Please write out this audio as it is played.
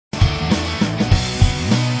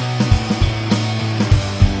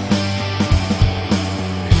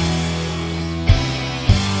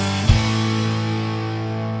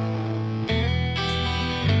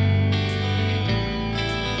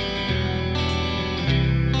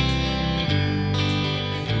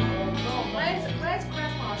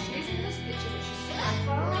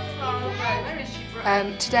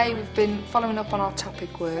Today we've been following up on our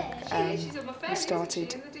topic work we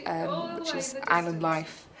started, which is island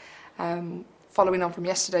life. Following on from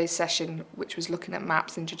yesterday's session, which was looking at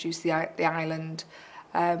maps, introduce the island,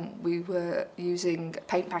 we were using a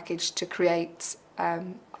paint package to create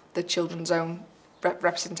the children's own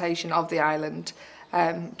representation of the island,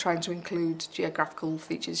 trying to include geographical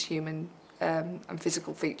features, human and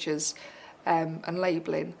physical features, and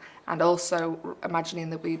labelling, and also imagining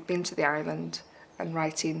that we'd been to the island and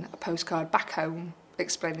writing a postcard back home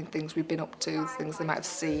explaining things we've been up to, things they might have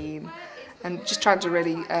seen, and just trying to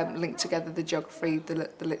really link together the geography, the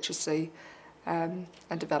literacy, and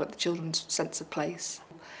develop the children's sense of place.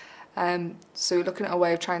 So we're looking at a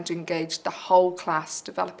way of trying to engage the whole class,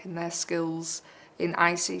 developing their skills in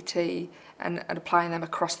ICT and applying them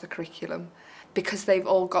across the curriculum. Because they've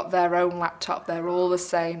all got their own laptop, they're all the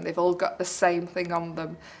same, they've all got the same thing on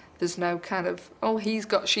them. There's no kind of, oh, he's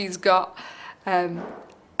got, she's got.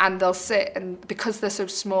 And they'll sit, and because they're so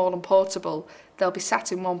small and portable, they'll be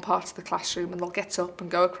sat in one part of the classroom and they'll get up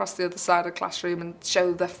and go across the other side of the classroom and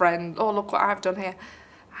show their friend, oh, look what I've done here.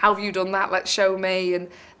 How have you done that? Let's show me. And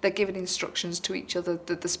they're giving instructions to each other.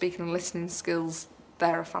 The speaking and listening skills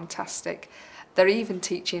there are fantastic. They're even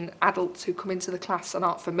teaching adults who come into the class and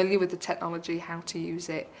aren't familiar with the technology how to use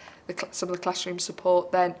it. Some of the classroom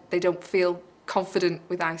support, they don't feel confident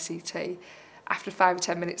with ICT. After 5 or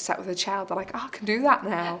 10 minutes sat with a child, they're like, oh, I can do that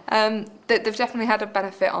now. They've definitely had a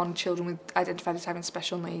benefit on children with identified as having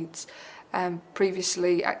special needs.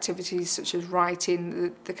 Previously, activities such as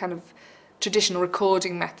writing, the kind of traditional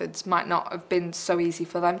recording methods might not have been so easy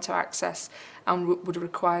for them to access and would have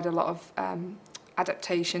required a lot of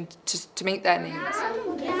adaptation to meet their needs.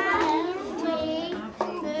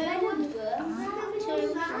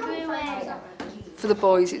 For the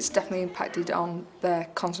boys, it's definitely impacted on their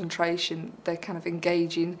concentration. They're kind of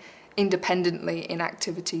engaging independently in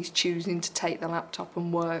activities, choosing to take the laptop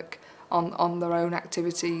and work on their own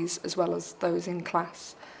activities as well as those in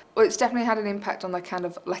class. Well, it's definitely had an impact on their kind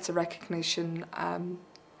of letter recognition.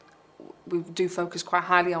 We do focus quite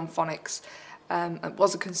highly on phonics. It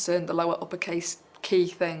was a concern, the lower uppercase key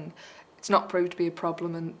thing. It's not proved to be a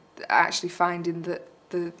problem, and actually finding that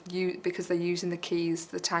because they're using the keys,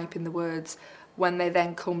 the typing the words, when they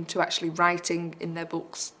then come to actually writing in their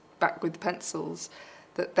books back with the pencils,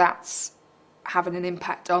 that's having an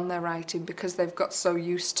impact on their writing because they've got so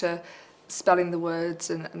used to spelling the words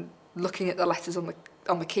and looking at the letters on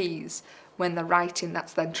the keys. When they're writing,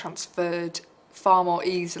 that's then transferred far more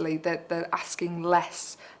easily. They're asking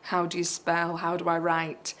less, how do you spell, how do I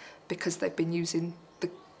write, because they've been using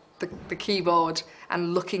the keyboard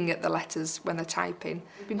and looking at the letters when they're typing.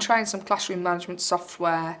 We've been trying some classroom management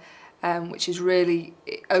software which has really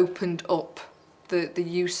opened up the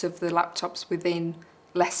use of the laptops within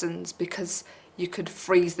lessons, because you could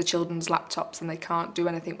freeze the children's laptops and they can't do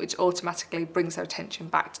anything, which automatically brings their attention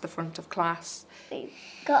back to the front of class. We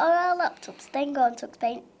got our laptops, then go and took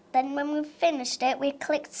paint. Then when we finished it, we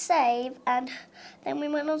clicked save, and then we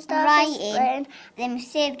went on Starfish Writing. Then we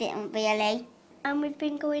saved it, really. And we've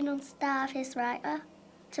been going on Starfish Writer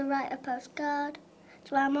to write a postcard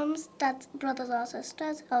to our mums, dads, brothers or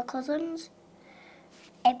sisters or cousins.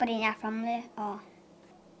 Everybody in our family.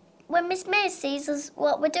 When Miss May sees us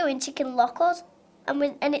what we're doing, she can lock us, and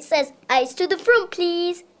it says, eyes to the front,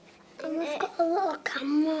 please. And we've got a little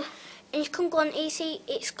camera. And you can go on easy.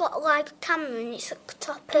 It's got like a camera and it's at the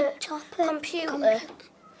top of computer.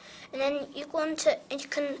 And then you go on to, and you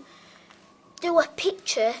can do a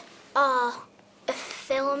picture or a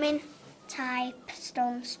filming. Type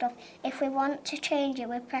stuff. If we want to change it,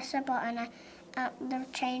 we press a button at the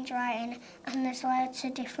change writing, and there's loads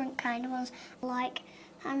of different kind of ones like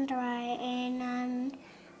handwriting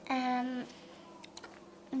and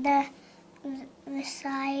the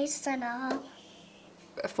size and all.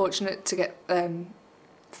 Fortunate to get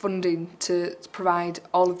funding to provide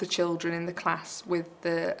all of the children in the class with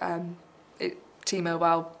the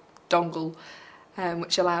T-Mobile dongle,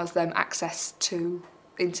 which allows them access to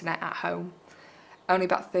internet at home. Only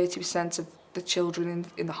about 30% of the children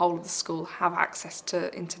in the whole of the school have access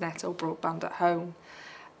to internet or broadband at home.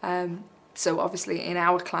 So obviously in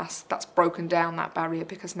our class that's broken down, that barrier,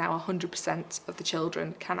 because now 100% of the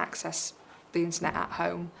children can access the internet at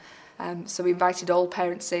home. So we invited all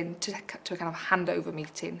parents in to a kind of handover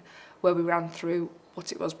meeting where we ran through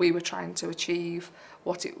what it was we were trying to achieve,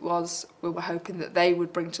 what it was we were hoping that they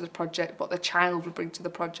would bring to the project, what the child would bring to the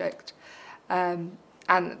project.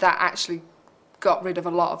 And that actually got rid of a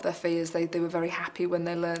lot of their fears. They were very happy when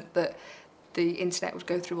they learnt that the internet would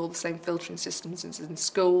go through all the same filtering systems as in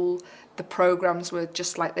school. The programmes were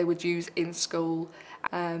just like they would use in school.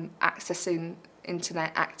 Accessing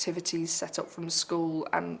internet activities set up from school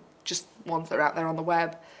and just ones that are out there on the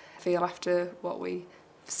web. I feel after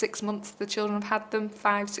 6 months the children have had them,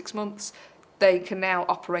 5-6 months, they can now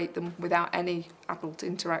operate them without any adult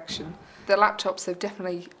interaction. The laptops, they've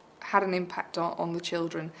definitely had an impact on the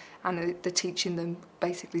children, and they're teaching them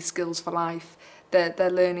basically skills for life.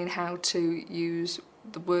 They're learning how to use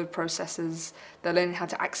the word processors, they're learning how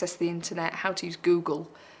to access the internet, how to use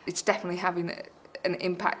Google. It's definitely having an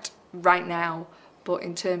impact right now, but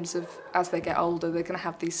in terms of as they get older, they're going to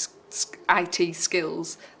have these IT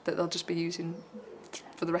skills that they'll just be using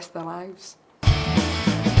for the rest of their lives.